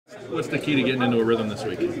What's the key to getting into a rhythm this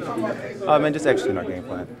week? Man, just executing our game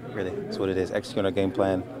plan. Really, that's what it is. Executing our game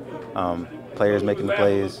plan. Players making the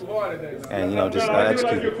plays, and just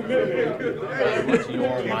execute. What's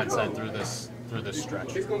your mindset through this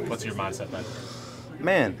stretch? What's your mindset then?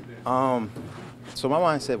 Man, so my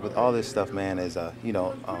mindset with all this stuff, man, is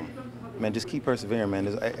man, just keep persevering, man.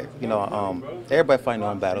 Everybody fighting their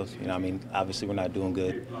own battles. Obviously we're not doing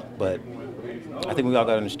good, but I think we all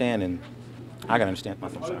got to understand, and I got to understand. I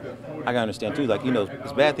got to understand too.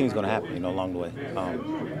 There's bad things going to happen, along the way.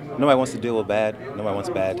 Nobody wants to deal with bad. Nobody wants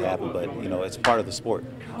bad to happen, but it's part of the sport.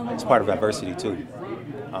 It's part of adversity too.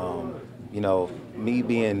 Me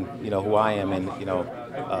being who I am, and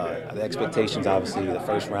the expectations, obviously the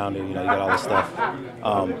first rounder, you got all this stuff.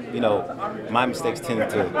 My mistakes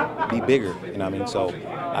tend to be bigger. So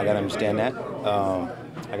I got to understand that.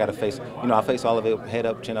 I got to face, I face all of it head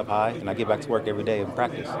up, chin up high, and I get back to work every day and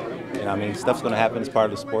practice. Stuff's going to happen. It's part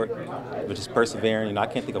of the sport, but just persevering. I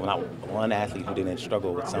can't think of not one athlete who didn't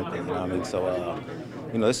struggle with something. So,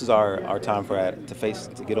 this is our time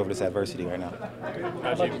to get over this adversity right now.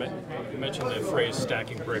 Najee, you mentioned the phrase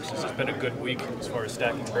 "stacking bricks." Has this been a good week as far as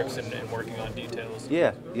stacking bricks and working on details?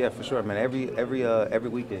 Yeah, for sure, man. Every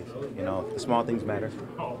week is. The small things matter.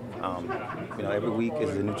 Every week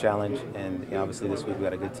is a new challenge, and obviously this week we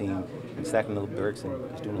got a good team. And stacking little bricks and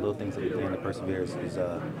just doing the little things that we can to persevere is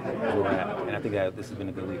where we're at. And I think that this has been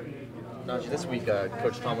a good week. Najee, this week,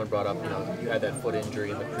 Coach Tomlin brought up, you had that foot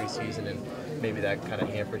injury in the preseason, and maybe that kind of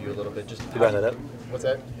hampered you a little bit. Just you brought that up? What's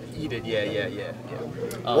that? You did, yeah.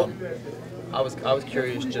 I was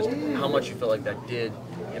curious just how much you felt like that did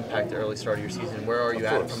impact the early start of your season. Where are you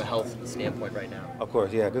at from a health standpoint right now? Of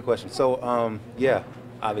course, yeah, good question. So,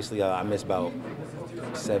 obviously I missed about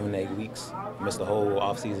 7-8 weeks. Missed the whole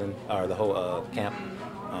off season or the whole camp.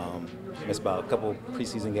 Missed about a couple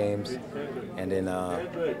preseason games, and then I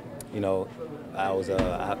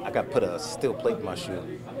got put a steel plate in my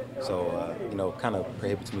shoe, so kind of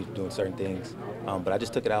prohibits me from doing certain things. But I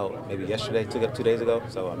just took it out maybe yesterday. Took it up 2 days ago.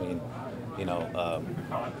 So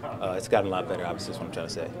it's gotten a lot better. Obviously, is what I'm trying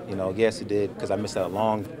to say. Yes, it did, because I missed a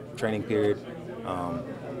long training period.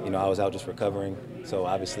 I was out just recovering. So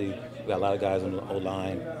obviously, we got a lot of guys on the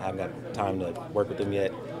O-line. I haven't got time to work with them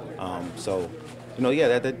yet.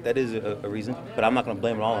 That is a reason, but I'm not going to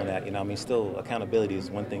blame it all on that. Still, accountability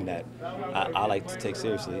is one thing that I like to take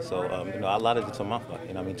seriously. So, a lot of it's on my fault,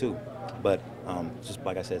 too. But just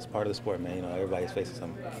like I said, it's part of the sport, man. Everybody's facing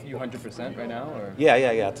something. You 100% right now, or?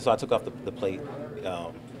 Yeah. So I took off the plate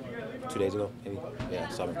 2 days ago, maybe. Yeah,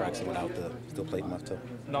 so I've been practicing without the steel plate in my toe.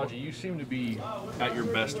 Najee, you seem to be at your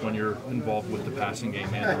best when you're involved with the passing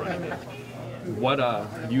game and the running game. What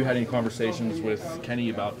have you had any conversations with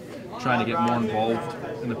Kenny about trying to get more involved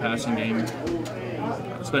in the passing game,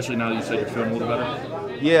 especially now that you said you're feeling a little better?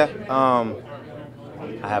 Yeah, I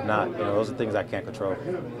have not. Those are things I can't control.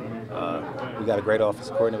 We got a great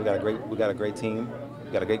offensive coordinator. We got a great team.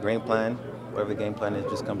 We got a great game plan. Whatever the game plan is,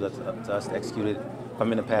 just comes up to us to execute it. If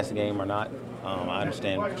I'm in the passing game or not, I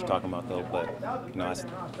understand what you're talking about though. But I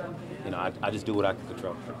just do what I can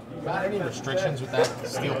control. Were there any restrictions with that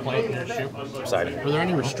steel plate in your shoe? Sorry. Were there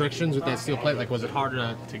any restrictions with that steel plate? Like, was it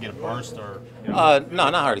harder to get a burst or? No,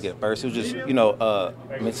 not hard to get a burst. It was just,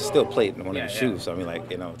 it's a steel plate in one of the shoes. So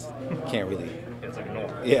it's, you can't really. It's like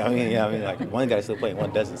normal. Yeah, like one got a steel plate,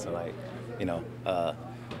 one doesn't. So now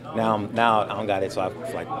I don't got it, so I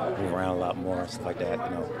move around a lot more and stuff like that.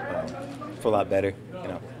 Feel a lot better.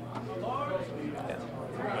 Yeah.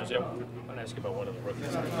 I want to ask you about one of the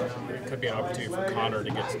rookies. It could be an opportunity for Connor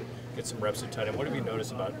to get some reps at tight end. What have you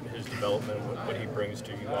noticed about his development, what he brings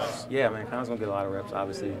to you guys? Yeah, man, Connor's gonna get a lot of reps,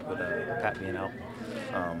 obviously, with Pat being out.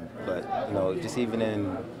 But just even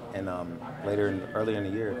earlier in the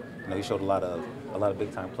year, he showed a lot of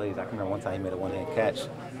big time plays. I can remember one time he made a one-hand catch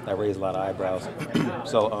that raised a lot of eyebrows.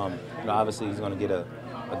 So obviously he's gonna get a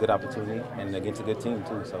good opportunity and against a good team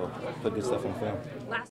too. So put good stuff on film.